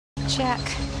Jack,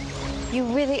 you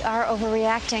really are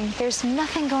overreacting. There's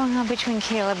nothing going on between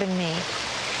Caleb and me.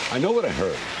 I know what I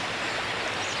heard.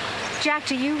 Jack,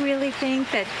 do you really think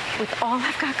that with all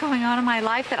I've got going on in my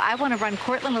life that I want to run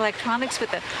Cortland Electronics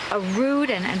with a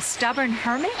rude and stubborn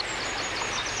hermit?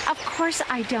 Of course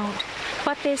I don't.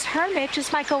 But this hermit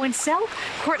just might go and sell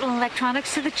Cortland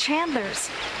Electronics to the Chandlers.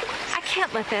 I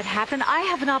can't let that happen. I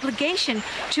have an obligation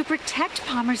to protect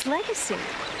Palmer's legacy.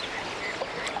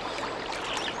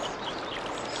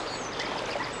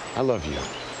 I love you.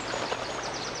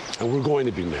 And we're going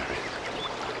to be married.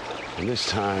 And this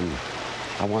time,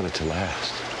 I want it to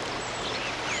last.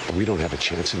 But we don't have a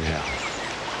chance in hell.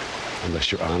 Unless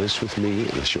you're honest with me,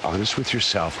 unless you're honest with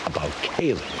yourself about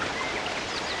Caleb.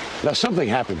 Now, something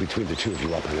happened between the two of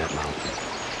you up on that mountain.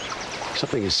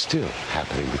 Something is still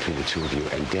happening between the two of you,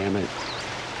 and damn it,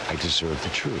 I deserve the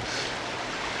truth.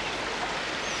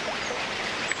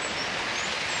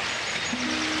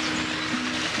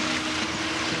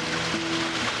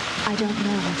 I don't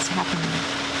know what's happening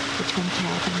between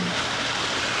Caleb and me.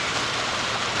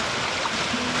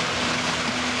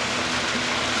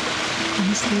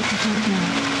 Honestly, I don't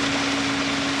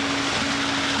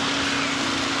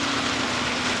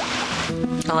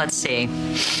know. Well, let's see.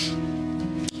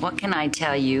 What can I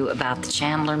tell you about the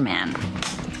Chandler men?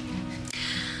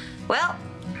 Well,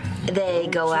 they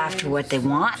go after what they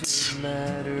want.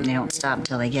 They don't stop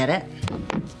until they get it.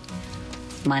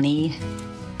 Money,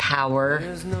 power,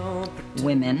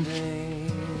 women.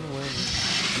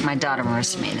 My daughter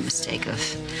Marissa made the mistake of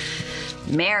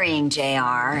marrying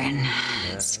JR, and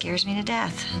it scares me to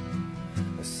death.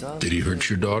 Did he hurt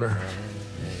your daughter?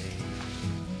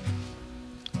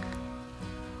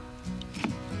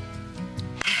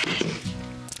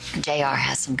 JR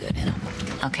has some good in him,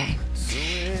 okay?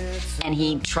 And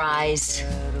he tries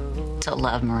to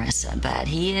love Marissa, but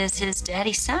he is his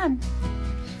daddy's son.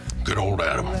 Good old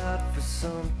Adam.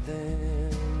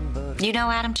 You know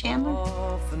Adam Chandler?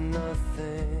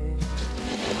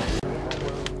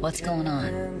 What's going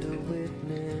on?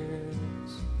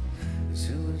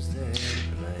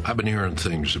 I've been hearing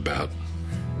things about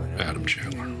Adam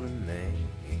Chandler.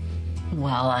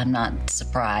 Well, I'm not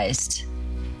surprised.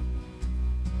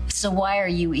 So why are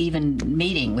you even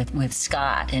meeting with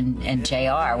Scott and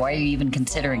JR? Why are you even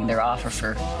considering their offer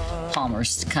for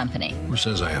Palmer's company? Who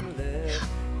says I am?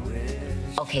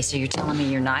 Okay, so you're telling me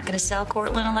you're not going to sell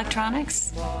Cortland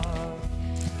Electronics?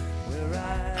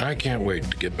 I can't wait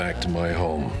to get back to my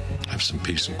home, have some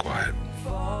peace and quiet.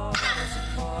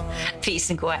 Peace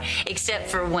and quiet, except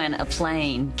for when a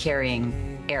plane carrying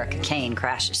Erica Kane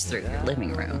crashes through your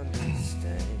living room.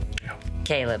 Yeah.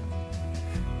 Caleb,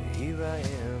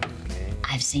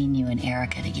 I've seen you and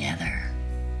Erica together.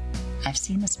 I've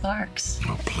seen the sparks.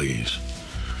 Oh, please.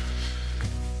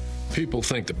 People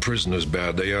think the prison is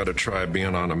bad. They ought to try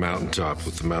being on a mountaintop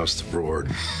with the mouse that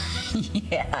roared.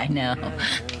 Yeah, I know.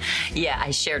 Yeah,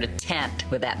 I shared a tent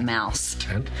with that mouse.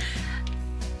 Tent?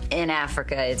 In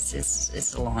Africa,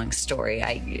 it's a long story.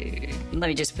 Let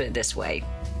me just put it this way.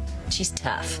 She's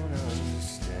tough.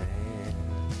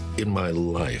 In my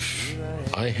life,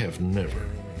 I have never,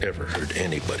 ever heard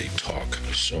anybody talk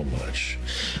so much.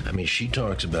 I mean, she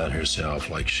talks about herself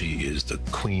like she is the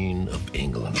Queen of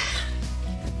England.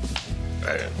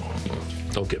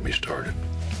 Don't get me started.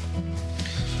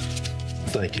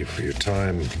 Thank you for your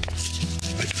time.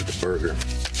 Thank you for the burger.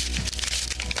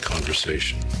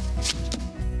 Conversation.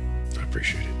 I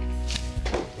appreciate it.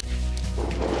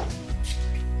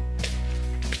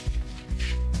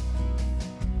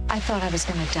 I thought I was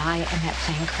going to die in that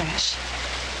plane crash.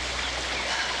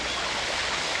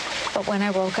 But when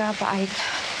I woke up, I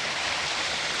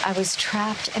was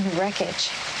trapped in the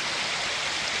wreckage.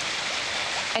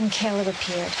 And Caleb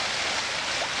appeared.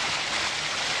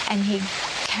 And he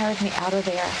carried me out of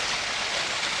there.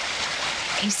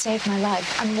 He saved my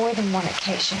life on more than one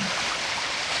occasion.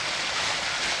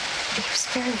 He was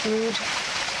very rude.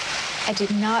 I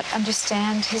did not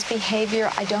understand his behavior.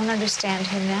 I don't understand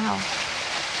him now.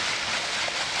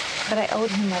 But I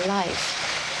owed him my life.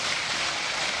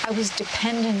 I was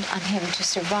dependent on him to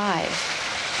survive.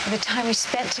 And the time we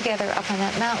spent together up on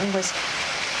that mountain was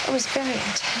very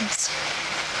intense.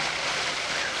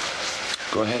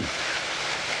 Go ahead.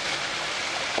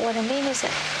 What I mean is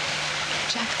that,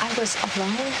 Jack, I was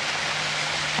alone,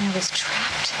 and I was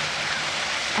trapped,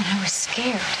 and I was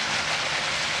scared.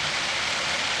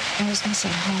 I was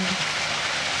missing home.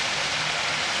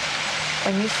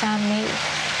 When you found me,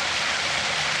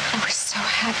 I was so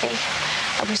happy.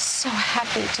 I was so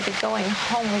happy to be going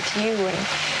home with you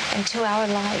and to our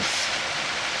life.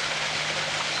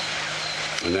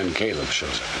 And then Caleb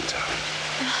shows up in town.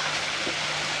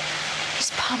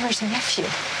 He's Palmer's nephew.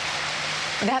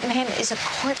 That man is a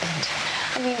Cortland.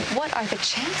 I mean, what are the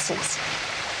chances?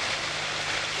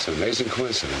 It's an amazing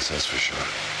coincidence, that's for sure.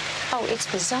 Oh, it's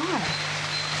bizarre.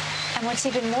 And what's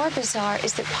even more bizarre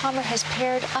is that Palmer has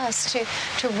paired us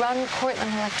to run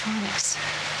Cortland Electronics.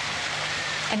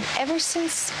 And ever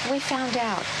since we found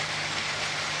out,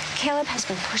 Caleb has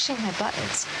been pushing my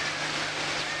buttons.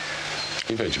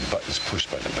 You've had your buttons pushed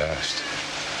by the best.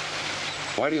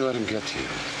 Why do you let him get to you?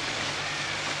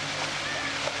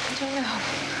 I don't know.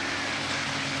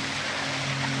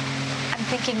 I'm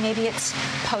thinking maybe it's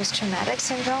post-traumatic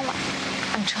syndrome.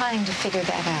 I'm trying to figure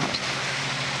that out.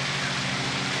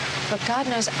 But God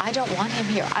knows I don't want him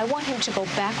here. I want him to go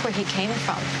back where he came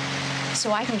from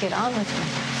so I can get on with my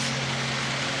life.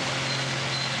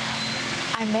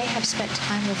 I may have spent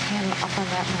time with him up on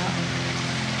that mountain,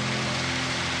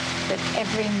 but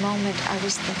every moment I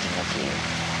was thinking of you.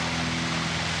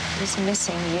 I was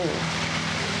missing you.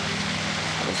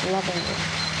 I was loving you.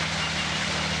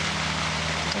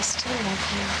 And I still love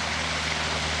you.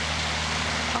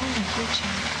 Only you,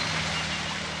 Jack.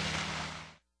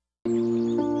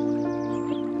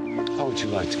 How would you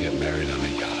like to get married on a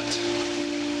yacht?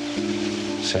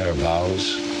 Say our vows,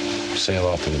 sail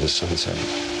off into the sunset.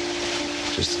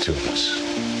 Just the two of us.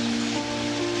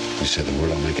 You say the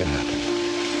word, I'll make it happen.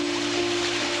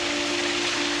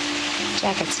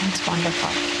 Jack, it sounds wonderful.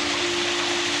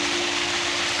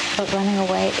 But running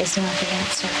away is not the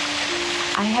answer.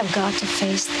 I have got to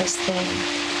face this thing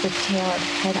with Caleb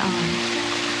head on.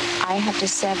 I have to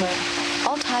sever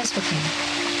all ties with him.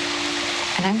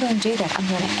 And I'm going to do that. I'm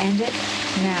going to end it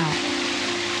now.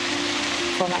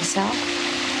 For myself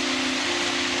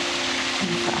and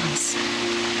for us.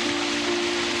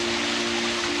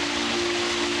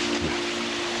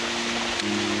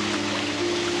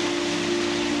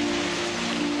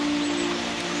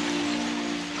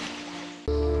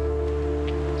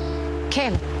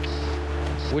 Caleb.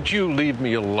 Would you leave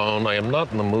me alone? I am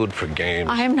not in the mood for games.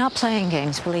 I am not playing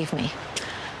games, believe me.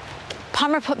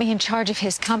 Palmer put me in charge of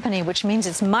his company, which means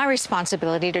it's my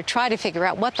responsibility to try to figure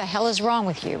out what the hell is wrong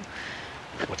with you.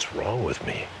 What's wrong with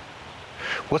me?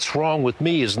 What's wrong with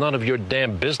me is none of your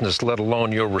damn business, let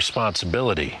alone your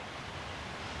responsibility.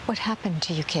 What happened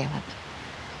to you, Caleb?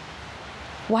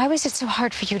 Why was it so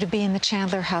hard for you to be in the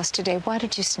Chandler house today? Why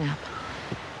did you snap?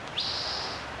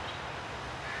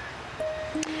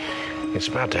 It's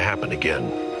about to happen again.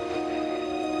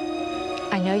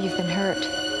 I know you've been hurt.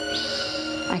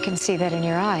 I can see that in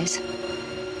your eyes.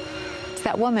 It's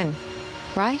that woman,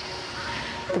 right?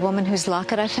 The woman whose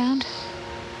locket I found?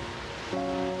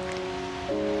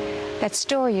 That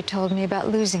story you told me about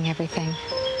losing everything,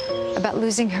 about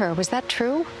losing her, was that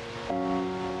true?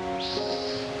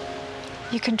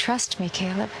 You can trust me,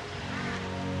 Caleb.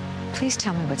 Please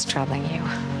tell me what's troubling you.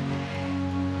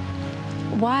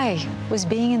 Why was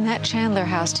being in that Chandler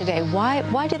house today,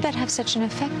 why did that have such an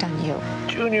effect on you?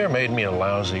 Junior made me a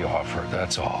lousy offer,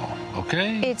 that's all,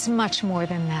 okay? It's much more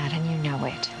than that, and you know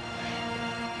it.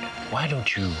 Why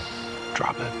don't you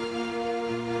drop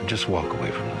it? Just walk away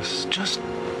from this. Just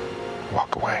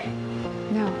walk away.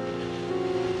 No,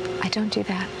 I don't do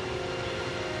that.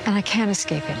 And I can't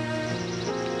escape it.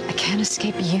 I can't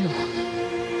escape you.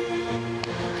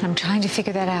 And I'm trying to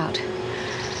figure that out.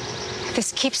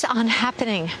 This keeps on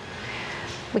happening.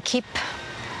 We keep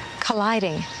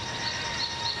colliding.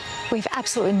 We have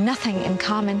absolutely nothing in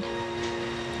common.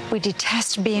 We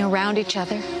detest being around each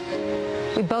other.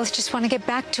 We both just want to get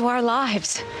back to our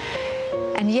lives.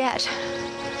 And yet,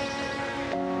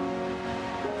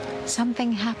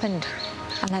 something happened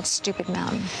on that stupid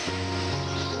mountain.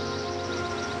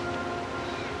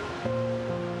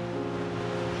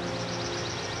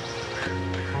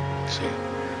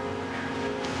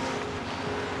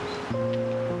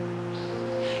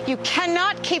 You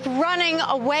cannot keep running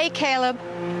away, Caleb.